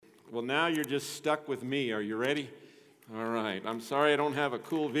Well, now you're just stuck with me. Are you ready? All right. I'm sorry I don't have a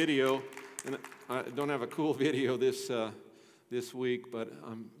cool video. I don't have a cool video this week, but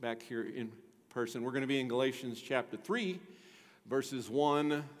I'm back here in person. We're going to be in Galatians chapter 3, verses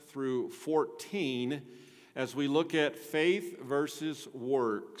 1 through 14, as we look at faith versus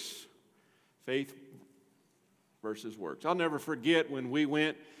works. Faith versus works. I'll never forget when we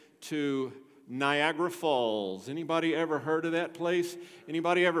went to Niagara Falls. Anybody ever heard of that place?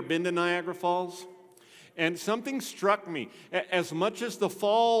 Anybody ever been to Niagara Falls? And something struck me. As much as the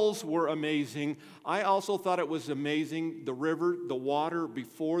falls were amazing, I also thought it was amazing, the river, the water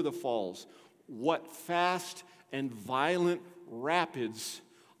before the falls. What fast and violent rapids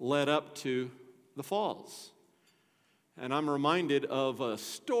led up to the falls. And I'm reminded of a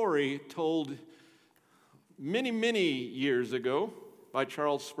story told many, many years ago by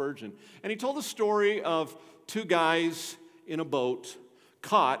Charles Spurgeon. And he told the story of two guys in a boat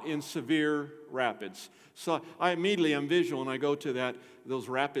caught in severe rapids. So I immediately am visual and I go to those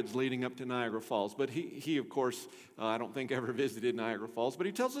rapids leading up to Niagara Falls. But he of course, I don't think ever visited Niagara Falls. But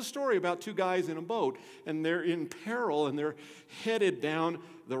he tells a story about two guys in a boat, and they're in peril, and they're headed down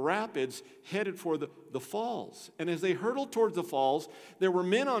the rapids, headed for the falls. And as they hurtled towards the falls, there were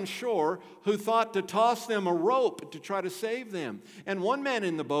men on shore who thought to toss them a rope to try to save them. And one man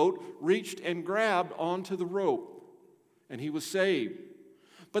in the boat reached and grabbed onto the rope, and he was saved.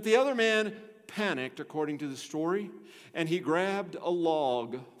 But the other man panicked, according to the story, and he grabbed a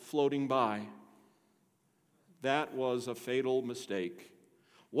log floating by. That was a fatal mistake.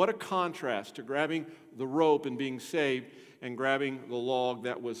 What a contrast to grabbing the rope and being saved and grabbing the log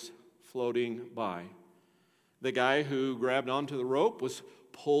that was floating by. The guy who grabbed onto the rope was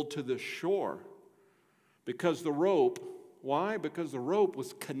pulled to the shore because the rope, why? Because the rope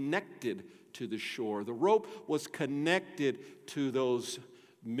was connected to the shore. The rope was connected to those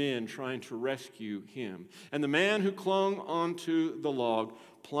men trying to rescue him. And the man who clung onto the log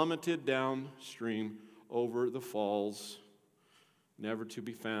plummeted downstream over the falls, never to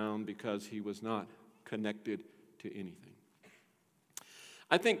be found because he was not connected to anything.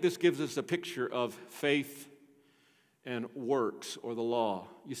 I think this gives us a picture of faith and works, or the law.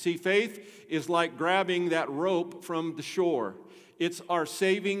 You see, faith is like grabbing that rope from the shore. It's our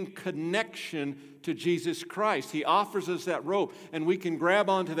saving connection to Jesus Christ. He offers us that rope, and we can grab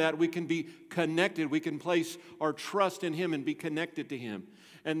onto that. We can be connected. We can place our trust in Him and be connected to Him.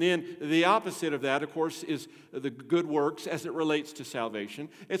 And then the opposite of that, of course, is the good works as it relates to salvation.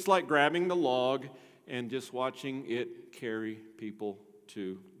 It's like grabbing the log and just watching it carry people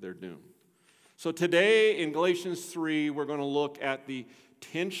to their doom. So today in Galatians 3, we're going to look at the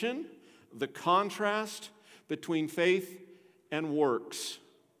tension, the contrast between faith and works,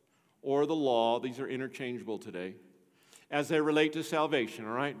 or the law. These are interchangeable today, as they relate to salvation,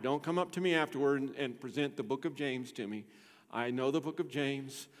 all right? Don't come up to me afterward and present the book of James to me. I know the book of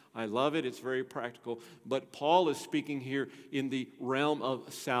James. I love it. It's very practical. But Paul is speaking here in the realm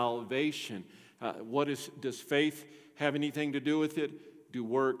of salvation. Does faith have anything to do with it? Do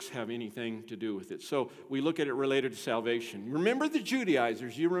works have anything to do with it? So we look at it related to salvation. Remember the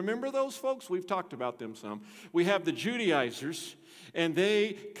Judaizers. You remember those folks? We've talked about them some. We have the Judaizers, and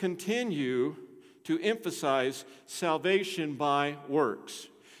they continue to emphasize salvation by works.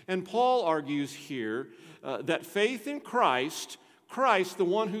 And Paul argues here that faith in Christ, the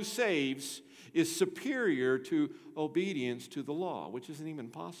one who saves, is superior to obedience to the law, which isn't even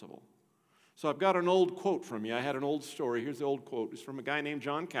possible. So I've got an old quote from you. I had an old story. Here's the old quote. It's from a guy named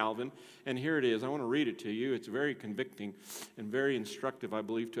John Calvin, and here it is. I want to read it to you. It's very convicting and very instructive, I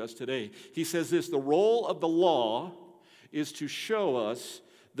believe, to us today. He says this: "The role of the law is to show us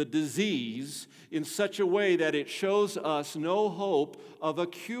the disease in such a way that it shows us no hope of a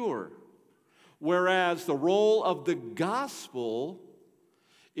cure, whereas the role of the gospel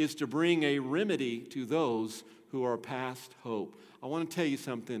is to bring a remedy to those who are past hope." I want to tell you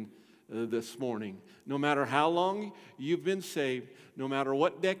something this morning. No matter how long you've been saved, no matter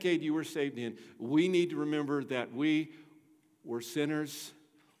what decade you were saved in, we need to remember that we were sinners,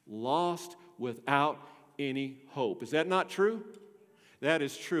 lost without any hope. Is that not true? That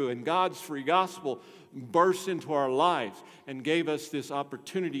is true. And God's free gospel burst into our lives and gave us this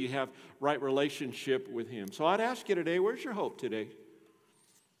opportunity to have right relationship with Him. So I'd ask you today, where's your hope today?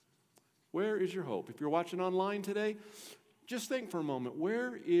 Where is your hope? If you're watching online today, just think for a moment,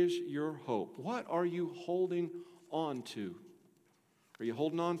 where is your hope? What are you holding on to? Are you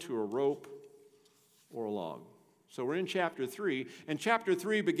holding on to a rope or a log? So we're in chapter 3, and chapter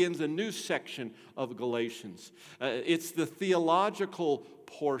 3 begins a new section of Galatians. It's the theological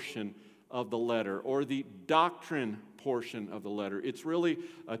portion of the letter, or the doctrine portion of the letter. It's really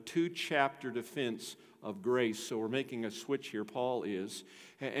a 2-chapter defense of grace. So we're making a switch here, Paul is.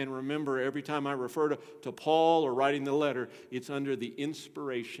 And remember, every time I refer to Paul or writing the letter, it's under the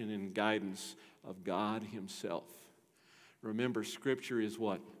inspiration and guidance of God himself. Remember, Scripture is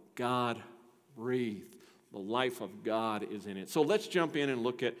what? God breathed. The life of God is in it. So let's jump in and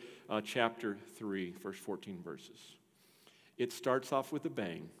look at chapter 3, first 14 verses. It starts off with a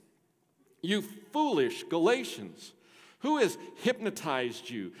bang. You foolish Galatians, who has hypnotized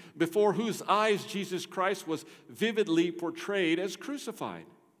you, before whose eyes Jesus Christ was vividly portrayed as crucified?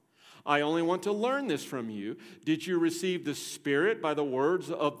 I only want to learn this from you. Did you receive the Spirit by the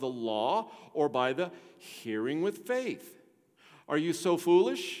words of the law or by the hearing with faith? Are you so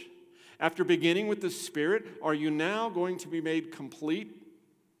foolish? After beginning with the Spirit, are you now going to be made complete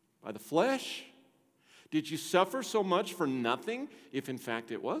by the flesh? Did you suffer so much for nothing, if in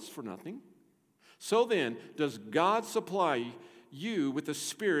fact it was for nothing? So then, does God supply you with the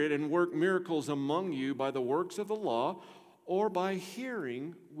Spirit and work miracles among you by the works of the law or by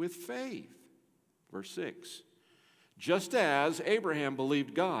hearing with faith? Verse 6. Just as Abraham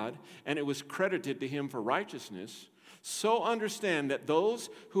believed God and it was credited to him for righteousness, so understand that those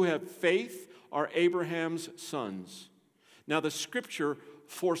who have faith are Abraham's sons. Now the Scripture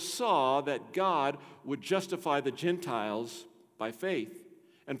foresaw that God would justify the Gentiles by faith,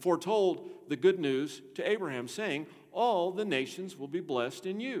 and foretold the good news to Abraham, saying, all the nations will be blessed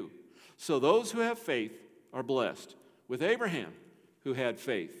in you. So those who have faith are blessed with Abraham, who had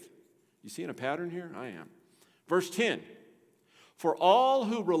faith. You seeing a pattern here? I am. Verse 10, for all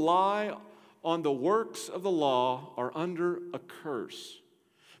who rely on the works of the law are under a curse.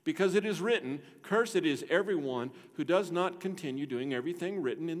 Because it is written, cursed is everyone who does not continue doing everything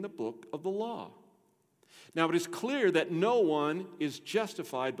written in the book of the law. Now it is clear that no one is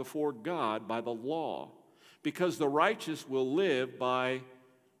justified before God by the law, because the righteous will live by,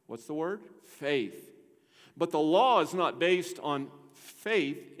 what's the word? Faith. But the law is not based on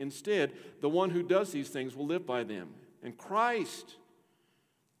faith. Instead, the one who does these things will live by them. And Christ,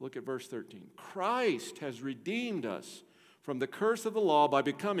 look at verse 13. Christ has redeemed us from the curse of the law by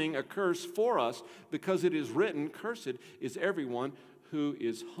becoming a curse for us, because it is written, cursed is everyone who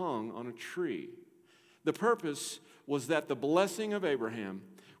is hung on a tree. The purpose was that the blessing of Abraham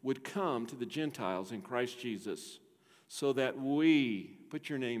would come to the Gentiles in Christ Jesus, so that we, put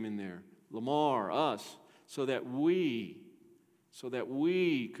your name in there, Lamar, us, so that we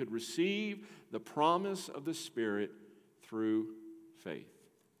could receive the promise of the Spirit through faith.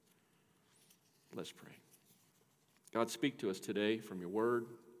 Let's pray. God, speak to us today from your word.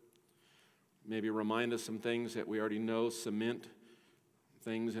 Maybe remind us some things that we already know, cement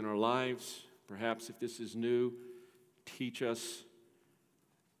things in our lives. Perhaps if this is new, teach us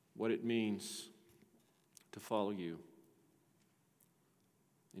what it means to follow you.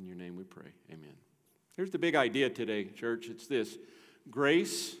 In your name we pray. Amen. Here's the big idea today, church. It's this.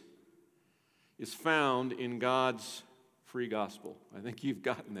 Grace is found in God's free gospel. I think you've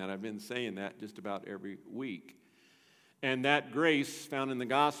gotten that. I've been saying that just about every week. And that grace found in the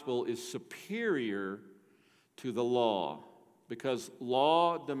gospel is superior to the law. Because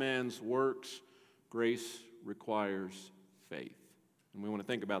law demands works, grace requires faith. And we want to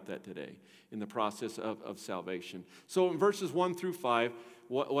think about that today in the process of salvation. So in verses 1 through 5,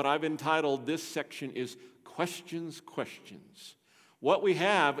 what I've entitled this section is Questions, Questions. What we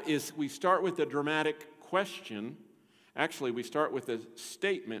have is we start with a dramatic question. Actually, we start with a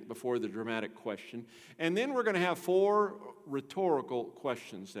statement before the dramatic question. And then we're going to have 4 rhetorical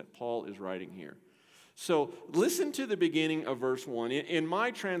questions that Paul is writing here. So listen to the beginning of verse 1. In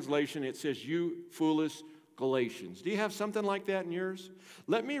my translation, it says, you foolish Galatians. Do you have something like that in yours?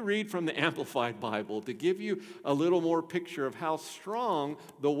 Let me read from the Amplified Bible to give you a little more picture of how strong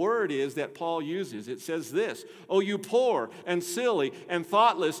the word is that Paul uses. It says this, oh, you poor and silly and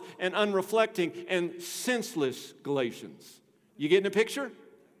thoughtless and unreflecting and senseless Galatians. You getting a picture?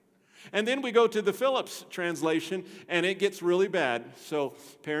 And then we go to the Phillips translation, and it gets really bad. So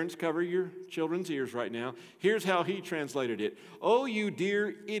parents, cover your children's ears right now. Here's how he translated it. Oh, you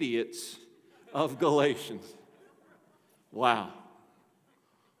dear idiots of Galatians. Wow.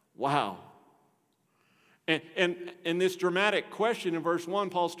 Wow. And this dramatic question in verse 1,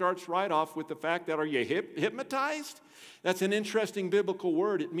 Paul starts right off with the fact that, are you hypnotized? That's an interesting biblical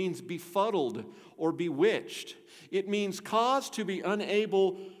word. It means befuddled or bewitched. It means caused to be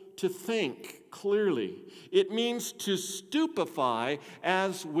unable to think clearly. It means to stupefy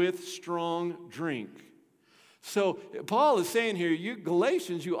as with strong drink. So Paul is saying here, you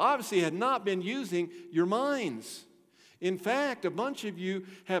Galatians, you obviously had not been using your minds. In fact, a bunch of you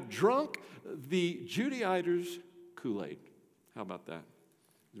have drunk the Judaizers' Kool-Aid. How about that?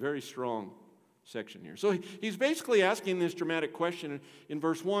 Very strong section here. So he's basically asking this dramatic question in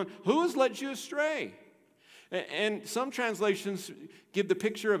verse 1, who has led you astray? And some translations give the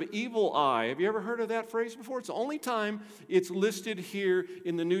picture of evil eye. Have you ever heard of that phrase before? It's the only time it's listed here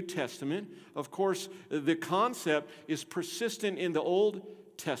in the New Testament. Of course, the concept is persistent in the Old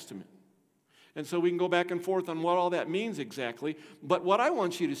Testament. And so we can go back and forth on what all that means exactly. But what I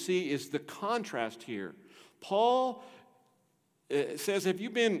want you to see is the contrast here. Paul says, have you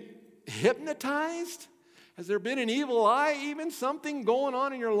been hypnotized? Has there been an evil eye, even something going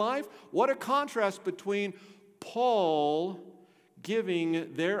on in your life? What a contrast between Paul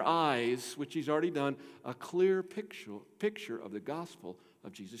giving their eyes, which he's already done, a clear picture of the gospel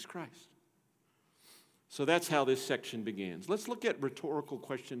of Jesus Christ. So that's how this section begins. Let's look at rhetorical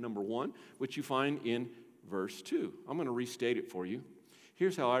question number 1, which you find in verse 2. I'm going to restate it for you.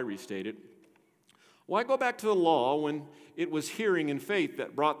 Here's how I restate it. Why go back to the law when it was hearing and faith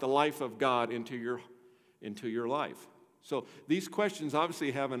that brought the life of God into your life? So these questions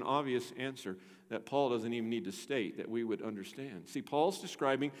obviously have an obvious answer that Paul doesn't even need to state, that we would understand. See, Paul's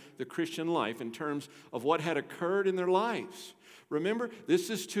describing the Christian life in terms of what had occurred in their lives. Remember, this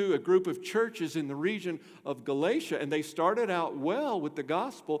is to a group of churches in the region of Galatia, and they started out well with the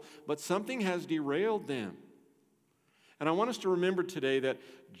gospel, but something has derailed them. And I want us to remember today that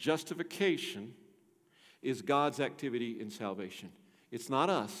justification is God's activity in salvation. It's not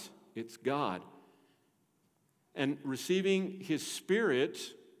us, it's God. And receiving His Spirit,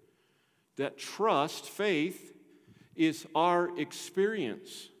 that trust, faith, is our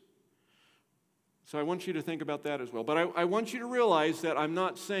experience. So I want you to think about that as well. But I want you to realize that I'm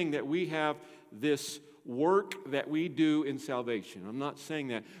not saying that we have this work that we do in salvation. I'm not saying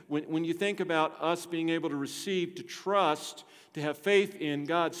that. When you think about us being able to receive, to trust, to have faith in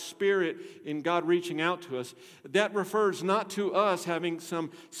God's Spirit, in God reaching out to us, that refers not to us having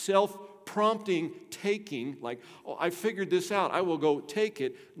some self-prompting taking, like, oh, I figured this out, I will go take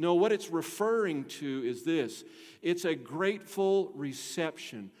it. No, what it's referring to is this. It's a grateful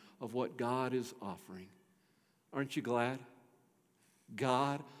reception of what God is offering. Aren't you glad?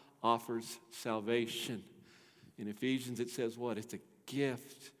 God offers salvation. In Ephesians it says what? It's a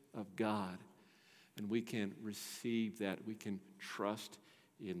gift of God. And we can receive that. We can trust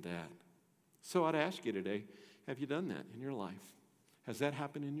in that. So I'd ask you today, have you done that in your life? Has that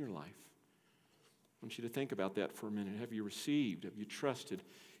happened in your life? I want you to think about that for a minute. Have you received? Have you trusted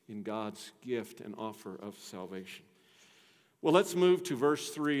in God's gift and offer of salvation? Well, let's move to verse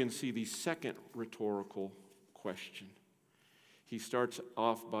 3 and see the second rhetorical question. He starts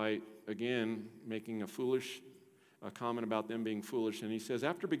off by, again, making a comment about them being foolish. And he says,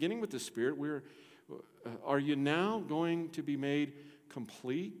 after beginning with the Spirit, are you now going to be made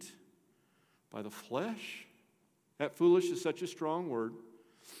complete by the flesh? That foolish is such a strong word.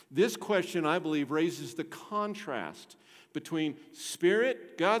 This question, I believe, raises the contrast between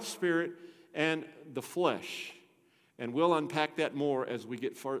Spirit, God's Spirit, and the flesh. And we'll unpack that more as we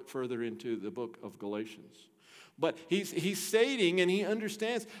get further into the book of Galatians. But he's stating, and he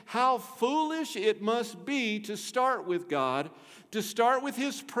understands how foolish it must be to start with God, to start with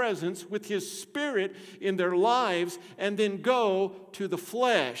His presence, with His Spirit in their lives, and then go to the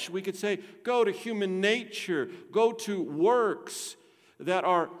flesh. We could say, go to human nature, go to works that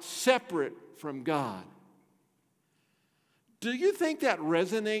are separate from God. Do you think that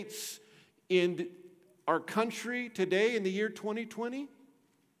resonates in our country today in the year 2020?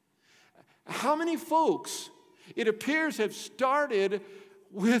 How many folks, it appears, have started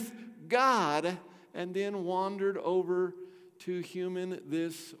with God and then wandered over to human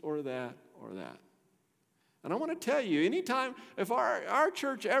this or that or that? And I want to tell you, anytime, if our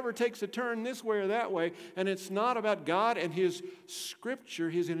church ever takes a turn this way or that way, and it's not about God and His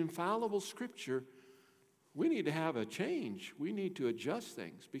Scripture, His infallible Scripture, we need to have a change. We need to adjust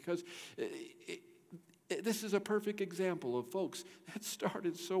things, because this is a perfect example of folks that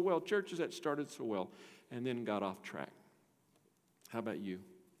started so well, churches that started so well, and then got off track. How about you?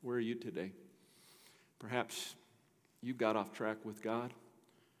 Where are you today? Perhaps you got off track with God.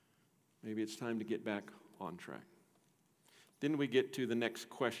 Maybe it's time to get back on track. Then we get to the next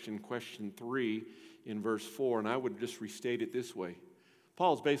question, question 3 in verse 4, and I would just restate it this way.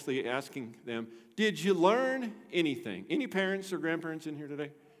 Paul's basically asking them, did you learn anything? Any parents or grandparents in here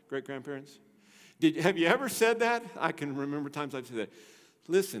today? Great-grandparents? Have you ever said that? I can remember times I've said that.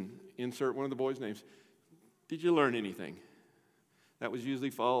 Listen, insert one of the boys' names. Did you learn anything? That was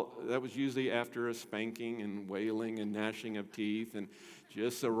usually after a spanking and wailing and gnashing of teeth and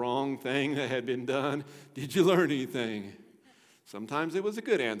just the wrong thing that had been done. Did you learn anything? Sometimes it was a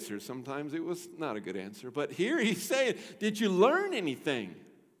good answer. Sometimes it was not a good answer. But here he's saying, did you learn anything?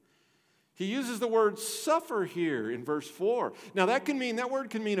 He uses the word suffer here in verse 4. Now that word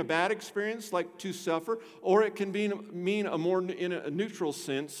can mean a bad experience, like to suffer, or it can mean a more in a neutral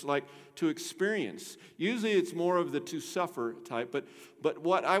sense, like to experience. Usually it's more of the to suffer type. But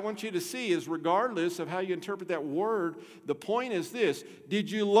what I want you to see is, regardless of how you interpret that word, the point is this: did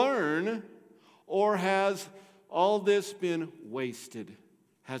you learn, or has all this been wasted?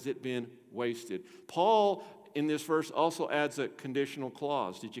 Has it been wasted? Paul in this verse also adds a conditional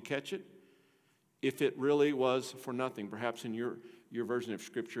clause. Did you catch it? If it really was for nothing. Perhaps in your version of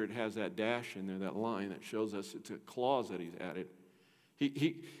Scripture it has that dash in there, that line that shows us it's a clause that he's added.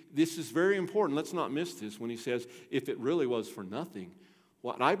 This is very important. Let's not miss this when he says, if it really was for nothing.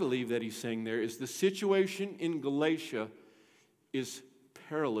 What I believe that he's saying there is the situation in Galatia is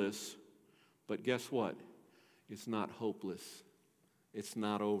perilous, but guess what? It's not hopeless. It's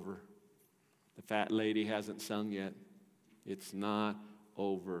not over. The fat lady hasn't sung yet. It's not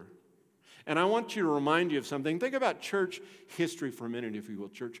over. And I want you to remind you of something. Think about church history for a minute, if you will,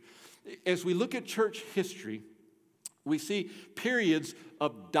 church. As we look at church history, we see periods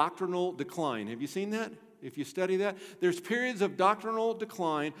of doctrinal decline. Have you seen that? If you study that, there's periods of doctrinal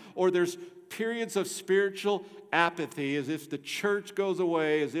decline, or there's periods of spiritual apathy, as if the church goes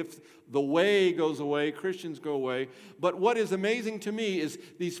away, as if the way goes away, Christians go away. But what is amazing to me is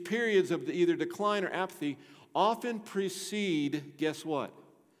these periods of either decline or apathy often precede, guess what?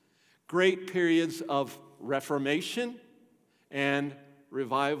 Great periods of reformation and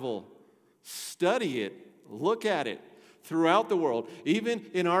revival. Study it. Look at it. Throughout the world, even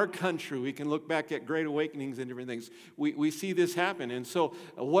in our country, we can look back at great awakenings and different things. We see this happen. And so,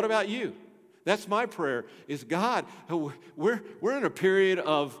 what about you? That's my prayer, is God, we're in a period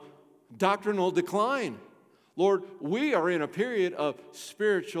of doctrinal decline. Lord, we are in a period of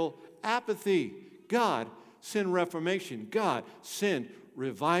spiritual apathy. God, send reformation. God, send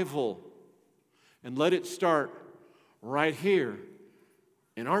revival. And let it start right here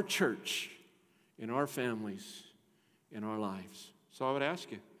in our church, in our families, in our lives. So I would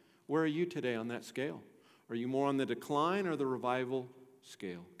ask you, where are you today on that scale? Are you more on the decline or the revival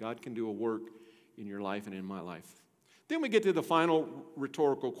scale? God can do a work in your life and in my life. Then we get to the final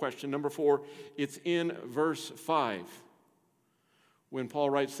rhetorical question, number 4. It's in verse 5 when Paul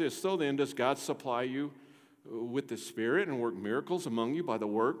writes this: so then, does God supply you with the Spirit and work miracles among you by the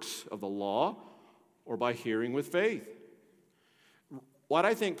works of the law or by hearing with faith? What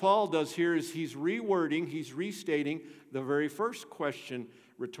I think Paul does here is he's rewording, he's restating the very first question,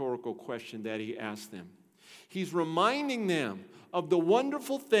 rhetorical question that he asked them. He's reminding them of the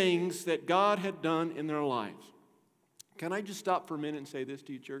wonderful things that God had done in their lives. Can I just stop for a minute and say this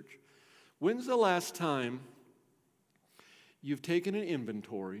to you, church? When's the last time you've taken an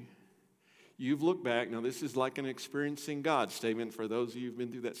inventory, you've looked back? Now, this is like an experiencing God statement for those of you who've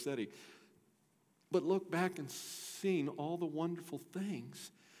been through that study. But look back and seen all the wonderful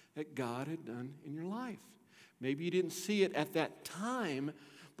things that God had done in your life. Maybe you didn't see it at that time,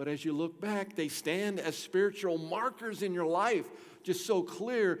 but as you look back, they stand as spiritual markers in your life, just so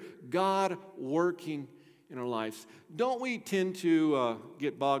clear, God working in our lives. Don't we tend to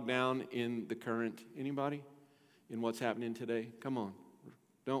get bogged down in the current? Anybody? In what's happening today? Come on.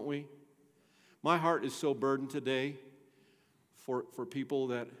 Don't we? My heart is so burdened today for people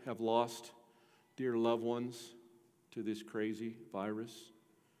that have lost dear loved ones to this crazy virus.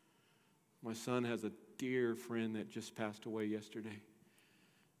 My son has a dear friend that just passed away yesterday.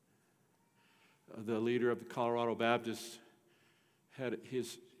 The leader of the Colorado Baptist had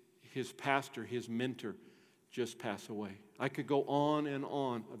his pastor, his mentor, just pass away. I could go on and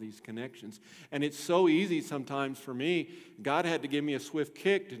on of these connections. And it's so easy sometimes for me. God had to give me a swift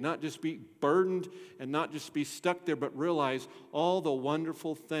kick to not just be burdened and not just be stuck there, but realize all the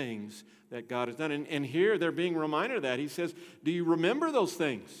wonderful things that God has done. And here they're being reminded of that. He says, do you remember those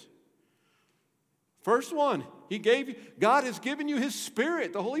things? First one, God has given you His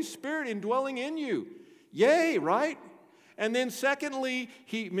Spirit, the Holy Spirit indwelling in you. Yay, right? And then secondly,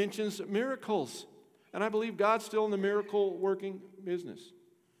 he mentions miracles. And I believe God's still in the miracle working business.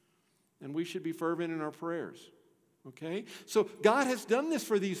 And we should be fervent in our prayers. Okay? So God has done this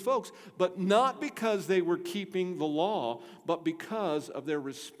for these folks, but not because they were keeping the law, but because of their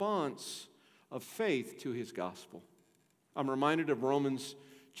response of faith to His gospel. I'm reminded of Romans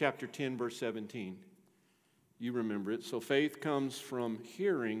chapter 10, verse 17. You remember it. So faith comes from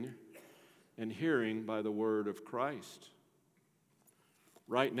hearing, and hearing by the word of Christ.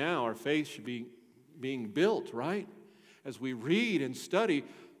 Right now, our faith should be being built, right? As we read and study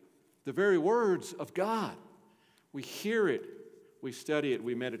the very words of God. We hear it, we study it,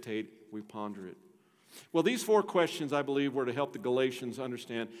 we meditate, we ponder it. Well, these 4 questions, I believe, were to help the Galatians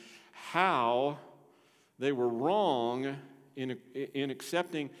understand how they were wrong in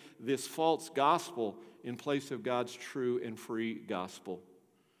accepting this false gospel in place of God's true and free gospel.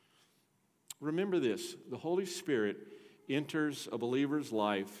 Remember this, the Holy Spirit enters a believer's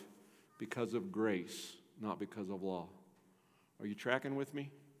life because of grace, not because of law. Are you tracking with me?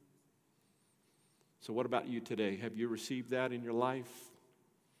 So what about you today? Have you received that in your life?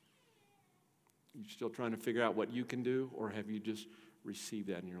 You still trying to figure out what you can do, or have you just received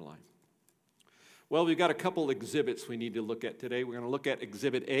that in your life? Well, we've got a couple exhibits we need to look at today. We're going to look at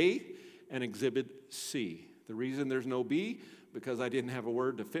Exhibit A and Exhibit C. The reason there's no B, because I didn't have a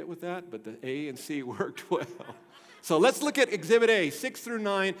word to fit with that, but the A and C worked well. So let's look at Exhibit A, 6 through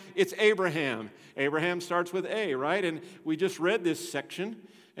 9. It's Abraham. Abraham starts with A, right? And we just read this section,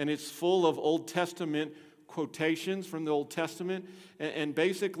 and it's full of Old Testament quotations from the Old Testament. And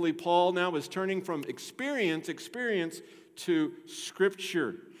basically, Paul now is turning from experience to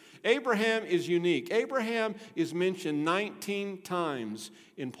Scripture. Abraham is unique. Abraham is mentioned 19 times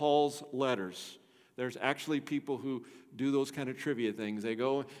in Paul's letters. There's actually people who do those kind of trivia things. They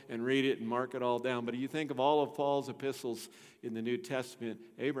go and read it and mark it all down. But you think of all of Paul's epistles in the New Testament,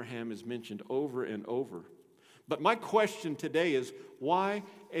 Abraham is mentioned over and over. But my question today is, why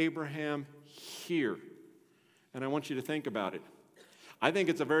Abraham here? And I want you to think about it. I think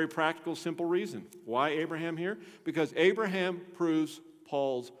it's a very practical, simple reason. Why Abraham here? Because Abraham proves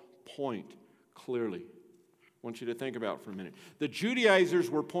Paul's point clearly. I want you to think about it for a minute. The Judaizers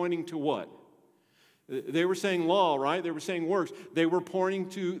were pointing to what? They were saying law, right? They were saying works. They were pointing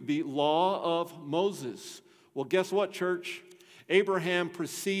to the law of Moses. Well, guess what, church? Abraham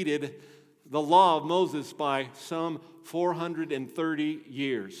preceded the law of Moses by some 430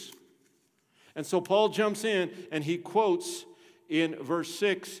 years. And so Paul jumps in and he quotes in verse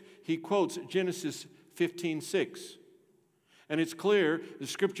 6, he quotes Genesis 15:6. And it's clear, the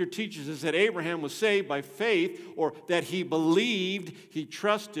Scripture teaches us that Abraham was saved by faith, or that he believed, he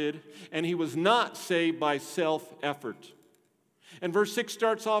trusted, and he was not saved by self-effort. And verse 6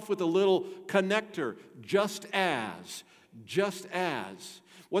 starts off with a little connector, just as.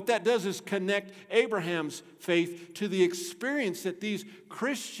 What that does is connect Abraham's faith to the experience that these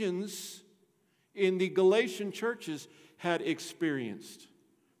Christians in the Galatian churches had experienced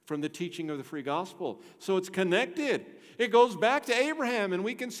from the teaching of the free gospel. So it's connected. It goes back to Abraham, and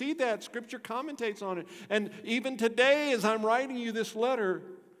we can see that. Scripture commentates on it. And even today, as I'm writing you this letter,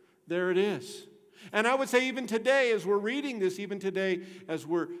 there it is. And I would say even today, as we're reading this, even today, as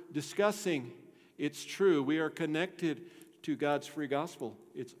we're discussing, it's true. We are connected to God's free gospel.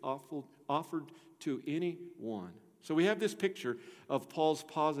 It's offered to anyone. So we have this picture of Paul's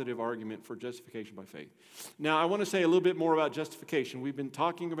positive argument for justification by faith. Now, I want to say a little bit more about justification. We've been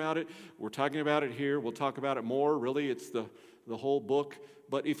talking about it. We're talking about it here. We'll talk about it more. Really, it's the whole book.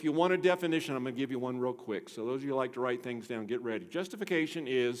 But if you want a definition, I'm going to give you one real quick. So those of you who like to write things down, get ready. Justification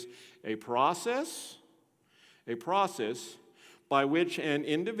is a process by which an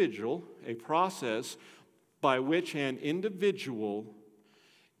individual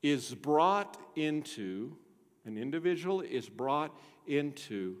is brought into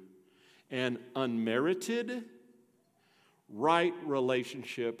an unmerited right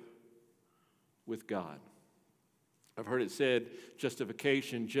relationship with God. I've heard it said,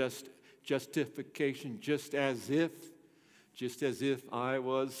 justification just as if I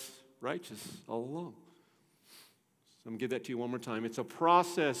was righteous all along. So I'm going to give that to you one more time. It's a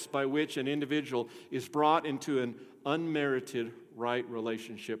process by which an individual is brought into an unmerited right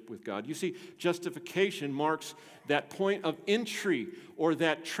relationship with God. You see, justification marks that point of entry or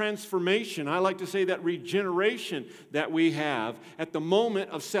that transformation. I like to say that regeneration that we have at the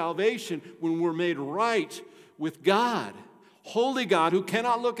moment of salvation when we're made right with God. Holy God who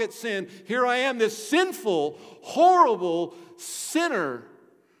cannot look at sin. Here I am, this sinful, horrible sinner.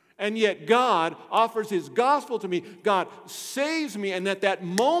 And yet God offers His gospel to me. God saves me. And at that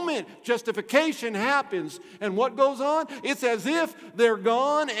moment, justification happens. And what goes on? It's as if they're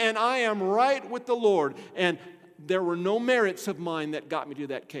gone and I am right with the Lord. And there were no merits of mine that got me to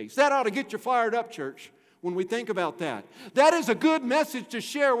that case. That ought to get you fired up, church, when we think about that. That is a good message to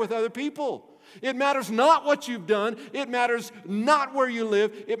share with other people. It matters not what you've done. It matters not where you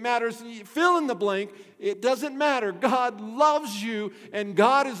live. It matters, fill in the blank. It doesn't matter. God loves you, and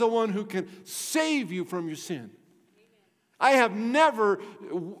God is the one who can save you from your sin. I have never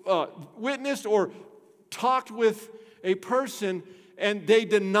witnessed or talked with a person and they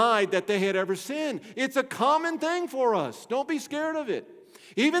denied that they had ever sinned. It's a common thing for us. Don't be scared of it.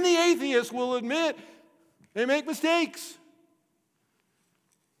 Even the atheists will admit they make mistakes.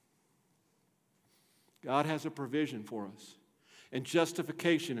 God has a provision for us. And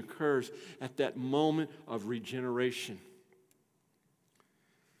justification occurs at that moment of regeneration.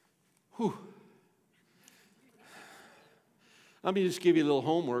 Whew. Let me just give you a little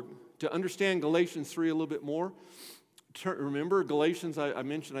homework. To understand Galatians 3 a little bit more, remember Galatians, I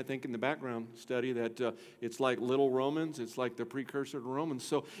mentioned, I think, in the background study that it's like little Romans. It's like the precursor to Romans.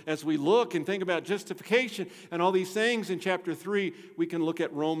 So as we look and think about justification and all these things in chapter 3, we can look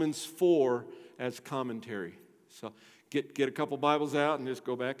at Romans 4 as commentary. So get a couple Bibles out and just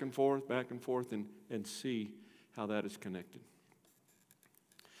go back and forth, and see how that is connected.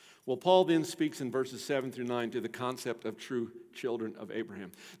 Well, Paul then speaks in verses 7 through 9 to the concept of true children of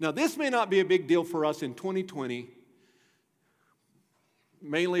Abraham. Now, this may not be a big deal for us in 2020,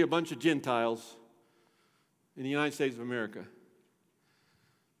 mainly a bunch of Gentiles in the United States of America.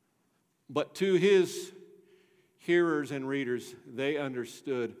 But to his hearers and readers, they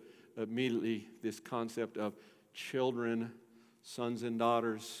understood immediately this concept of children, sons and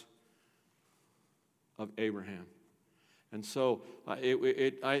daughters of Abraham. And so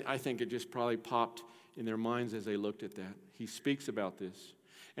I think it just probably popped in their minds as they looked at that. He speaks about this.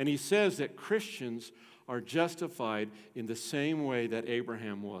 And he says that Christians are justified in the same way that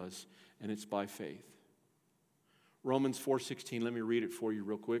Abraham was, and it's by faith. Romans 4:16, let me read it for you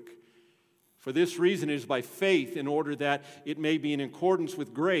real quick. For this reason it is by faith, in order that it may be in accordance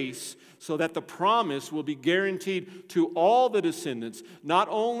with grace, so that the promise will be guaranteed to all the descendants, not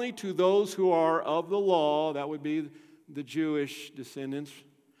only to those who are of the law, that would be the Jewish descendants,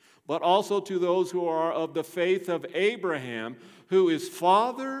 but also to those who are of the faith of Abraham, who is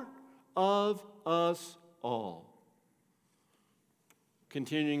father of us all.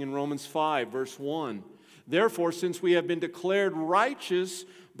 Continuing in Romans 5, verse 1. Therefore, since we have been declared righteous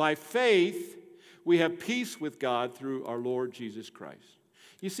by faith, we have peace with God through our Lord Jesus Christ.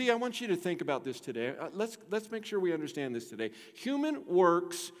 You see, I want you to think about this today. Let's make sure we understand this today. Human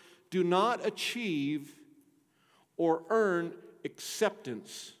works do not achieve or earn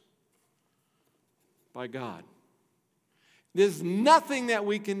acceptance by God. There's nothing that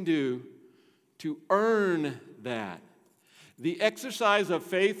we can do to earn that. The exercise of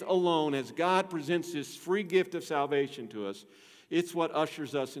faith alone, as God presents this free gift of salvation to us, it's what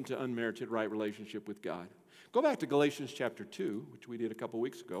ushers us into unmerited right relationship with God. Go back to Galatians chapter 2, which we did a couple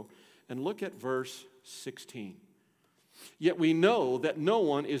weeks ago, and look at verse 16. Yet we know that no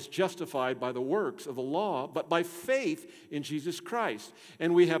one is justified by the works of the law, but by faith in Jesus Christ.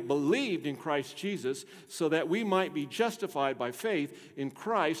 And we have believed in Christ Jesus so that we might be justified by faith in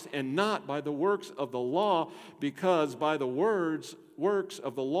Christ and not by the works of the law, because by the works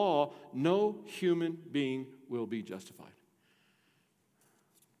of the law, no human being will be justified.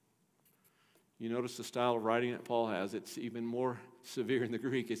 You notice the style of writing that Paul has. It's even more severe in the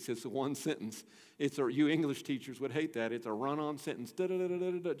Greek. It's just one sentence. You English teachers would hate that. It's a run-on sentence.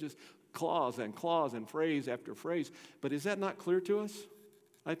 Just clause and phrase after phrase. But is that not clear to us?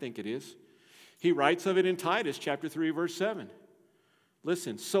 I think it is. He writes of it in Titus chapter 3, verse 7.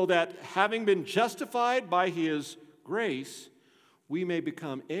 Listen, so that having been justified by his grace, we may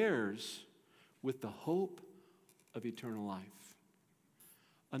become heirs with the hope of eternal life.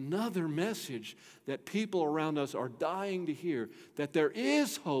 Another message that people around us are dying to hear, that there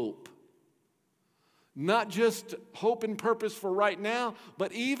is hope. Not just hope and purpose for right now,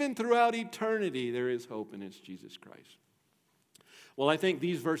 but even throughout eternity, there is hope, and it's Jesus Christ. Well, I think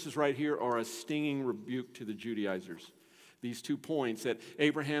these verses right here are a stinging rebuke to the Judaizers. These 2 points, that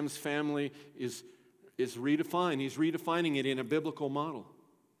Abraham's family is redefined. He's redefining it in a biblical model.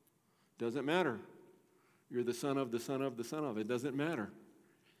 Doesn't matter. You're the son of the son of the son of. It doesn't matter.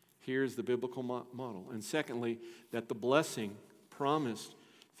 Here's the biblical model. And secondly, that the blessing promised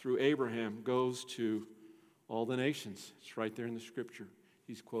through Abraham goes to all the nations. It's right there in the scripture.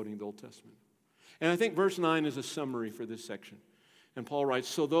 He's quoting the Old Testament. And I think verse 9 is a summary for this section. And Paul writes,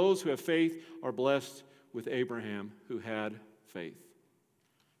 so those who have faith are blessed with Abraham who had faith.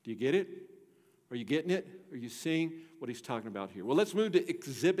 Do you get it? Are you getting it? Are you seeing what he's talking about here? Well, let's move to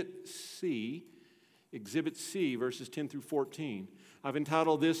Exhibit C. Exhibit C, verses 10 through 14. I've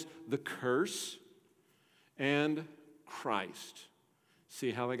entitled this, The Curse and Christ.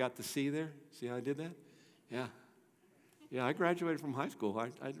 See how I got the C there? See how I did that? Yeah, I graduated from high school.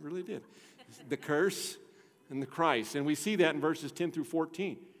 I really did. The curse and the Christ. And we see that in verses 10 through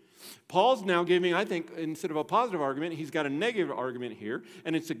 14. Paul's now giving, I think, instead of a positive argument, he's got a negative argument here,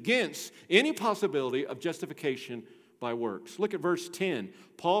 and it's against any possibility of justification by works. Look at verse 10.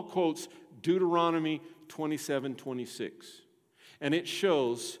 Paul quotes Deuteronomy 27:26. And it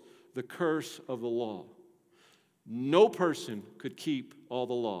shows the curse of the law. No person could keep all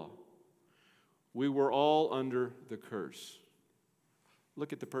the law. We were all under the curse.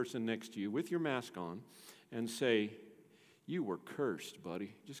 Look at the person next to you with your mask on and say, you were cursed,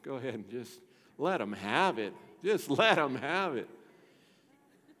 buddy. Just go ahead and just let them have it. Just let them have it.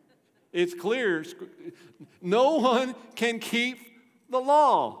 It's clear. No one can keep the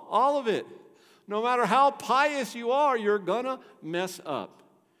law, all of it. No matter how pious you are, you're going to mess up.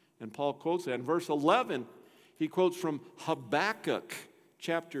 And Paul quotes that. In verse 11, he quotes from Habakkuk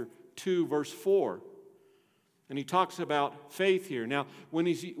chapter 2, verse 4. And he talks about faith here. Now, when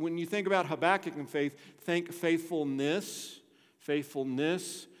you think about Habakkuk and faith, think faithfulness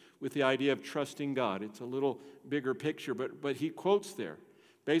with the idea of trusting God. It's a little bigger picture, but he quotes there.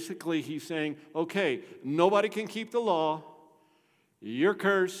 Basically, he's saying, okay, nobody can keep the law. You're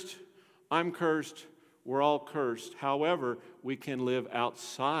cursed. I'm cursed. We're all cursed. However, we can live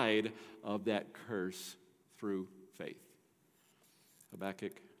outside of that curse through faith.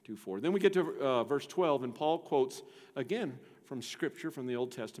 Habakkuk 2:4. Then we get to verse 12, and Paul quotes again from Scripture, from the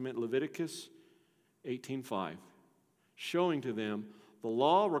Old Testament, Leviticus 18:5, showing to them the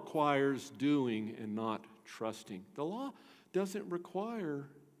law requires doing and not trusting. The law doesn't require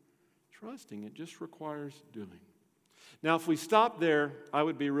trusting, it just requires doing. Now, if we stopped there, I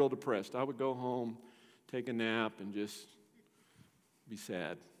would be real depressed. I would go home, take a nap, and just be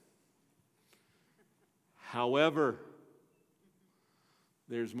sad. However,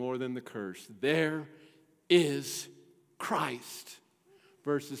 there's more than the curse. There is Christ.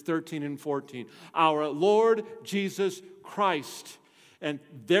 Verses 13 and 14. Our Lord Jesus Christ. And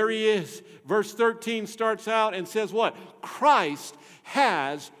there he is. Verse 13 starts out and says what? Christ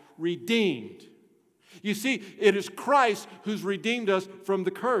has redeemed. You see, it is Christ who's redeemed us from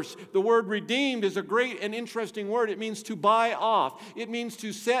the curse. The word redeemed is a great and interesting word. It means to buy off. It means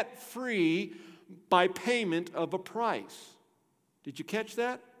to set free by payment of a price. Did you catch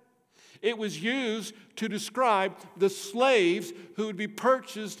that? It was used to describe the slaves who would be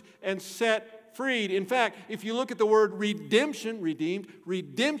purchased and set freed. In fact, if you look at the word redemption,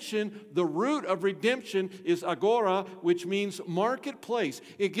 redemption, the root of redemption is agora, which means marketplace.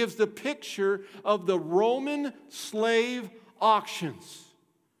 It gives the picture of the Roman slave auctions.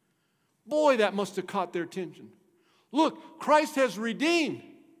 Boy, that must have caught their attention. Look, Christ has redeemed.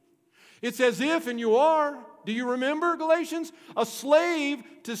 It's as if, and you are, do you remember Galatians? A slave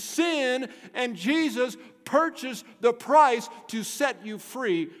to sin, and Jesus purchased the price to set you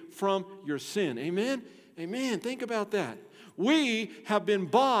free from your sin. Amen? Amen. Think about that. We have been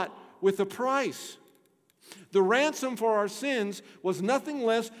bought with a price. The ransom for our sins was nothing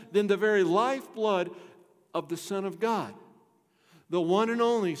less than the very lifeblood of the Son of God. The one and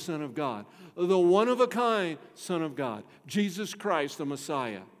only Son of God. The one-of-a-kind Son of God. Jesus Christ, the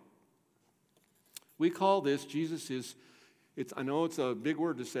Messiah. We call this, I know it's a big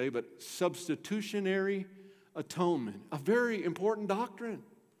word to say, but substitutionary atonement. A very important doctrine.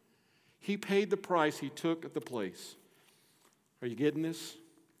 He paid the price. He took the place. Are you getting this?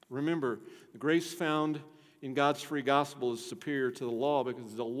 Remember, the grace found in God's free gospel is superior to the law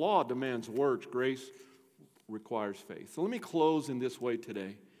because the law demands works. Grace requires faith. So let me close in this way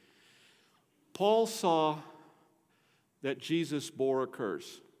today. Paul saw that Jesus bore a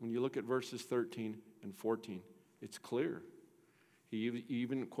curse. When you look at verses 13 and 14, it's clear. He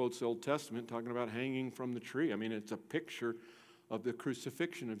even quotes the Old Testament talking about hanging from the tree. I mean, it's a picture of the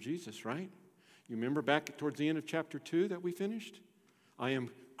crucifixion of Jesus, right? You remember back towards the end of chapter 2 that we finished? I am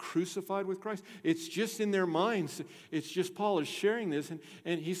crucified with Christ. It's just in their minds. It's just Paul is sharing this.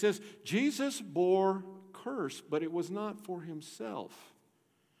 And he says, Jesus bore curse, but it was not for himself.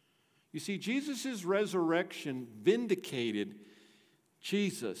 You see, Jesus' resurrection vindicated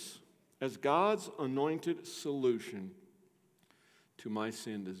Jesus as God's anointed solution to my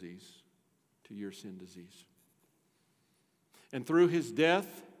sin disease, to your sin disease. And through his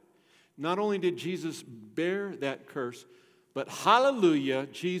death, not only did Jesus bear that curse, but hallelujah,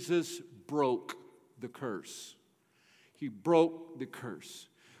 Jesus broke the curse. He broke the curse.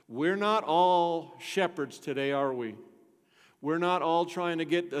 We're not all shepherds today, are we? We're not all trying to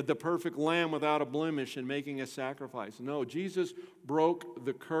get the perfect lamb without a blemish and making a sacrifice. No, Jesus broke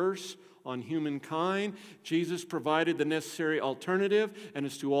the curse on humankind. Jesus provided the necessary alternative, and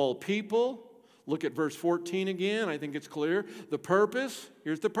it's to all people. Look at verse 14 again. I think it's clear. The purpose,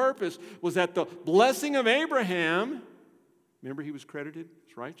 here's the purpose, was that the blessing of Abraham, remember he was credited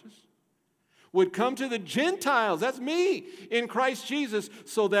as righteous, would come to the Gentiles, that's me, in Christ Jesus,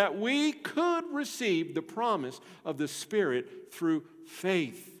 so that we could receive the promise of the Spirit through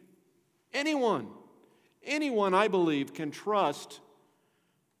faith. Anyone, I believe, can trust,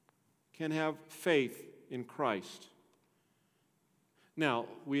 can have faith in Christ. Now,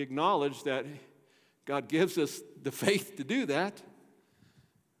 we acknowledge that God gives us the faith to do that.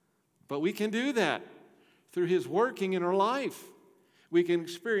 But we can do that through His working in our life. We can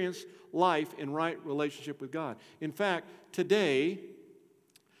experience life in right relationship with God. In fact, today,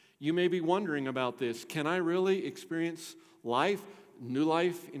 you may be wondering about this. Can I really experience life, new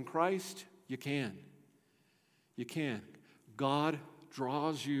life in Christ? You can. You can. God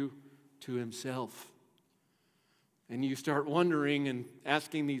draws you to Himself. And you start wondering and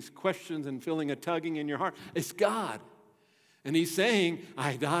asking these questions and feeling a tugging in your heart. It's God. And He's saying,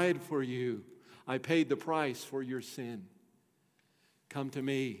 I died for you. I paid the price for your sin. Come to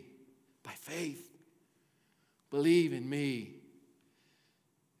me by faith. Believe in me.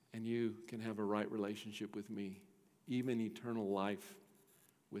 And you can have a right relationship with me, even eternal life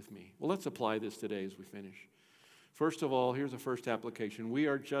with me. Well, let's apply this today as we finish. First of all, here's the first application. We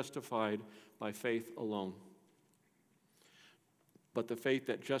are justified by faith alone. But the faith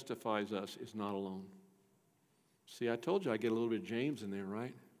that justifies us is not alone. See, I told you I get a little bit of James in there,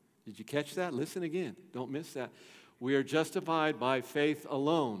 right? Did you catch that? Listen again. Don't miss that. We are justified by faith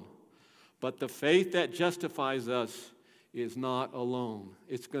alone. But the faith that justifies us is not alone.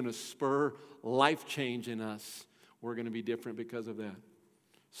 It's going to spur life change in us. We're going to be different because of that.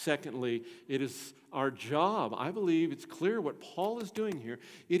 Secondly, it is our job. I believe it's clear what Paul is doing here.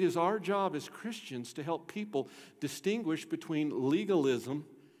 It is our job as Christians to help people distinguish between legalism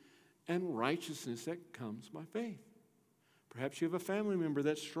and righteousness that comes by faith. Perhaps you have a family member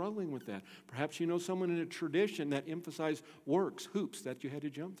that's struggling with that. Perhaps you know someone in a tradition that emphasizes works, hoops that you had to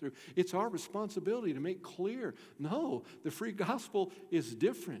jump through. It's our responsibility to make clear, no, the free gospel is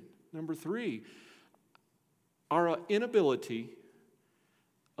different. Number three, our inability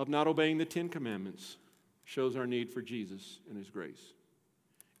of not obeying the Ten Commandments shows our need for Jesus and His grace.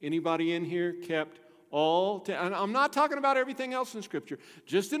 Anybody in here kept all, and I'm not talking about everything else in Scripture,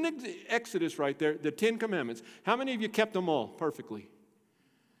 just in Exodus right there, the Ten Commandments. How many of you kept them all perfectly?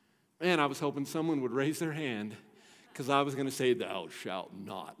 Man, I was hoping someone would raise their hand because I was going to say, thou shalt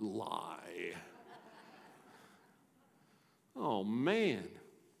not lie. Oh, man.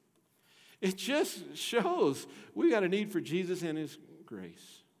 It just shows we got a need for Jesus and His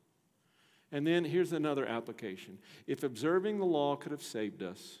grace. And then here's another application. If observing the law could have saved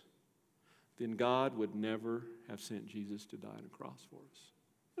us, then God would never have sent Jesus to die on a cross for us.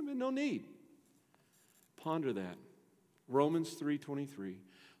 There'd been no need. Ponder that. Romans 3:23.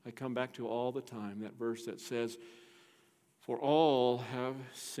 I come back to all the time, that verse that says, for all have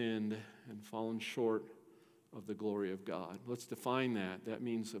sinned and fallen short of the glory of God. Let's define that. That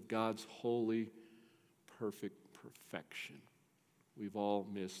means of God's holy, perfect perfection. We've all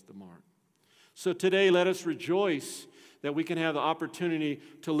missed the mark. So today, let us rejoice that we can have the opportunity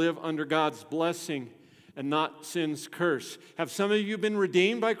to live under God's blessing and not sin's curse. Have some of you been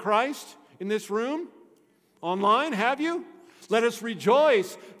redeemed by Christ in this room? Online, have you? Let us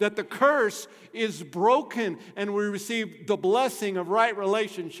rejoice that the curse is broken and we receive the blessing of right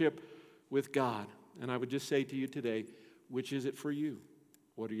relationship with God. And I would just say to you today, which is it for you?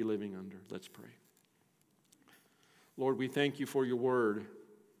 What are you living under? Let's pray. Lord, we thank you for your word.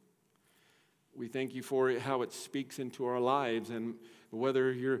 We thank you for how it speaks into our lives, and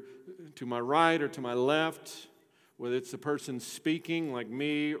whether you're to my right or to my left, whether it's the person speaking like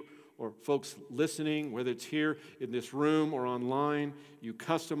me or folks listening, whether it's here in this room or online, you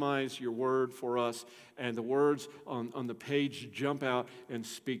customize your word for us, and the words on the page jump out and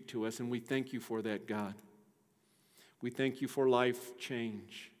speak to us, and we thank you for that, God. We thank you for life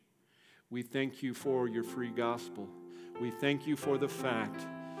change. We thank you for your free gospel. We thank you for the fact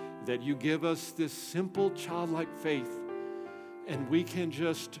that you give us this simple childlike faith and we can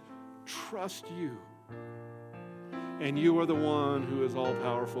just trust you. And you are the one who is all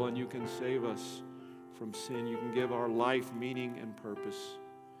powerful and you can save us from sin. You can give our life meaning and purpose.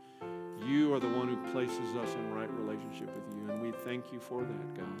 You are the one who places us in right relationship with you, and we thank you for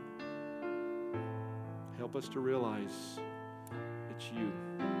that, God. Help us to realize it's you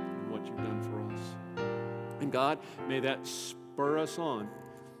and what you've done for us. And God, may that spur us on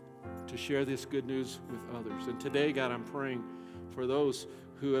to share this good news with others. And today, God, I'm praying for those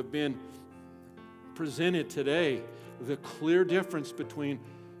who have been presented today the clear difference between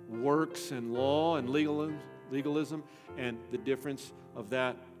works and law and legalism, and the difference of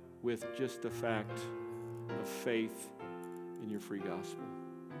that with just the fact of faith in your free gospel.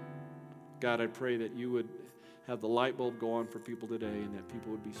 God, I pray that you would have the light bulb go on for people today and that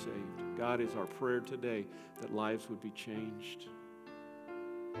people would be saved. God, is our prayer today that lives would be changed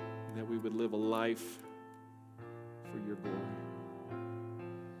and that we would live a life for your glory.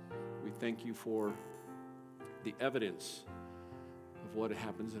 We thank you for the evidence of what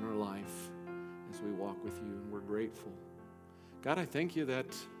happens in our life. as we walk with you, and we're grateful. God, I thank you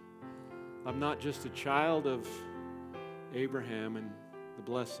that I'm not just a child of Abraham and the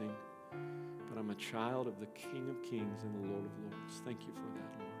blessing, but I'm a child of the King of Kings and the Lord of Lords. Thank you for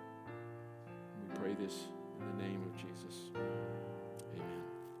that, Lord. And we pray this in the name of Jesus.